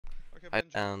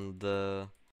and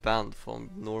banned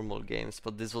from normal games,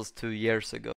 but this was 2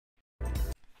 years ago. At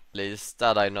least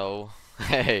that I know.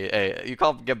 Hey, you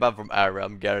can't get banned from area,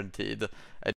 I'm guaranteed.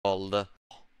 It's called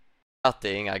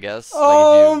cutting, I guess.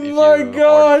 Oh like if my you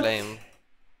god! hard flame,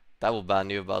 that will ban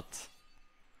you, but...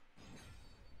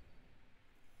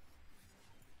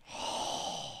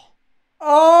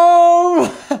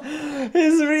 Oh!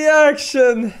 His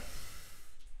reaction!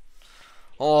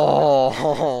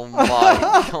 Oh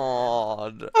my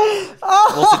god!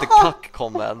 Was it the cuck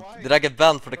comment? Did I get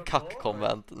banned for the cuck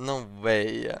comment? No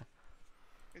way.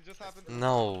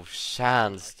 No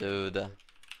chance, dude.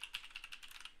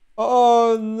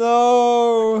 Oh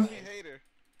no!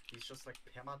 He's just like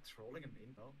perma trolling him in,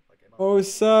 no? Like, Oh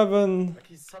 7. like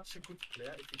he's such a good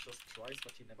player if he just tries,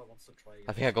 but he never wants to try again.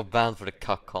 I think I got banned for the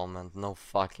cuck comment. No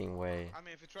fucking way. I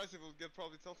mean, if he tries, he will get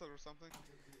probably tilted or something.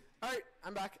 Alright,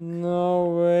 I'm back. No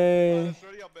way. Let's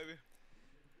ready up, baby.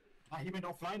 He went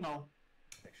offline now.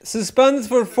 Suspended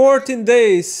for 14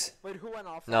 days. Wait, who went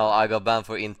off? No, I got banned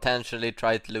for intentionally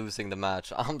tried losing the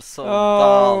match. I'm so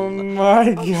Oh done. my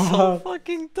I'm so god.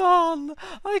 fucking done.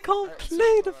 I can't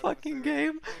play the fucking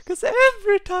game because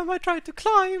every time I try to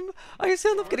climb, I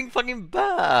end up getting fucking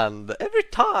banned. Every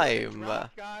time. Guys.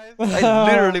 I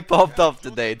literally popped up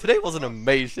today. Today was an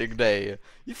amazing day.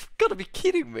 You've gotta be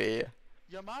kidding me.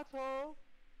 Yamato.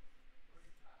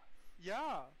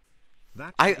 Yeah.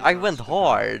 I went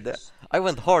hard. I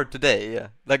went hard today.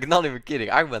 Like, not even kidding.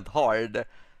 I went hard.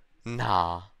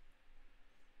 Nah.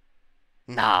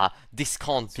 Nah. This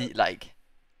can't be like.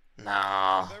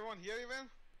 Nah. Is everyone here even?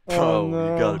 Bro, Oh,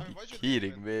 no. you gotta be Why should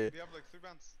kidding we me. We have like 3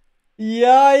 bans.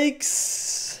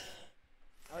 Yikes.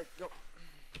 Alright, go.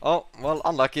 Oh, well,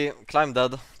 unlucky. Climb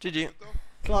dead. GG.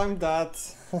 Climb that.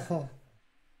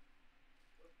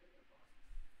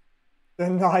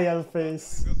 Denial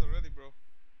face. He goes already, bro.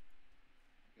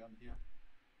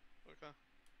 Okay.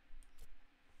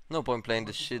 No point playing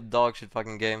this shit. Dog shit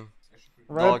fucking game.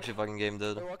 Rip. Dog shit fucking game,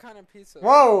 dude. Wait, what kind of pizza?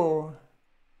 Whoa!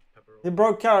 He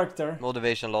broke character.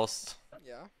 Motivation lost.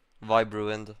 Yeah. Vibe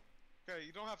ruined. Okay,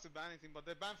 you don't have to ban anything, but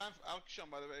they ban action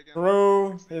by the way again.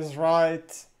 Bro is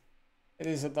right. It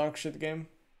is a dog shit game.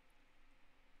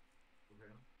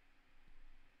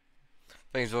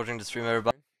 Thanks for watching the stream,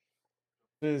 everybody.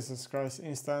 Jesus Christ,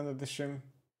 instant addition.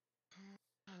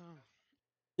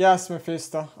 Yes,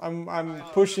 Mephisto. I'm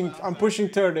pushing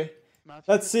 30.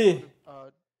 Let's see.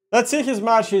 Let's see his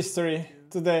match history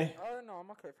today. Oh no,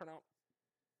 I'm okay for now.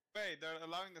 Wait, they're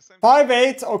allowing the same.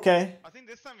 5-8, okay. I think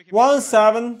this time we can.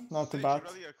 1-7, not too Stage bad.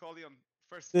 really a call on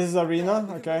first. This is arena, We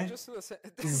can okay. just do a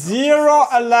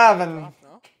 0-11.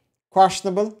 No?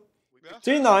 Questionable. Yeah.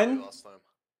 3-9.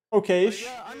 Okay-ish.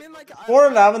 Yeah, I mean like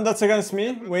 4-11, that's against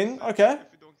me. Win, okay. If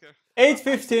you don't care.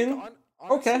 8-15.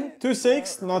 Okay.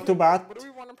 2-6, not too bad. What do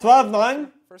we want to play?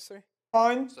 12-9. First three.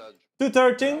 Fine.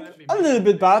 2-13. A little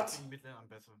bit bad.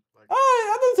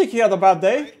 I don't think he had a bad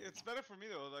day. It's better for me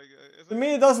though. Like, To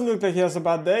me, it doesn't look like he has a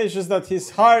bad day. It's just that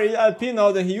he's higher LP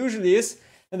now than he usually is.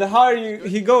 And the higher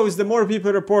he goes, the more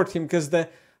people report him. Because the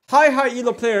high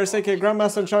elo players, aka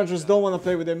Grandmaster and Challengers, don't want to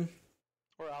play with him.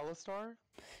 Or Alistar?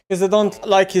 Because they don't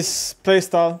like his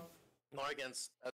playstyle. Not against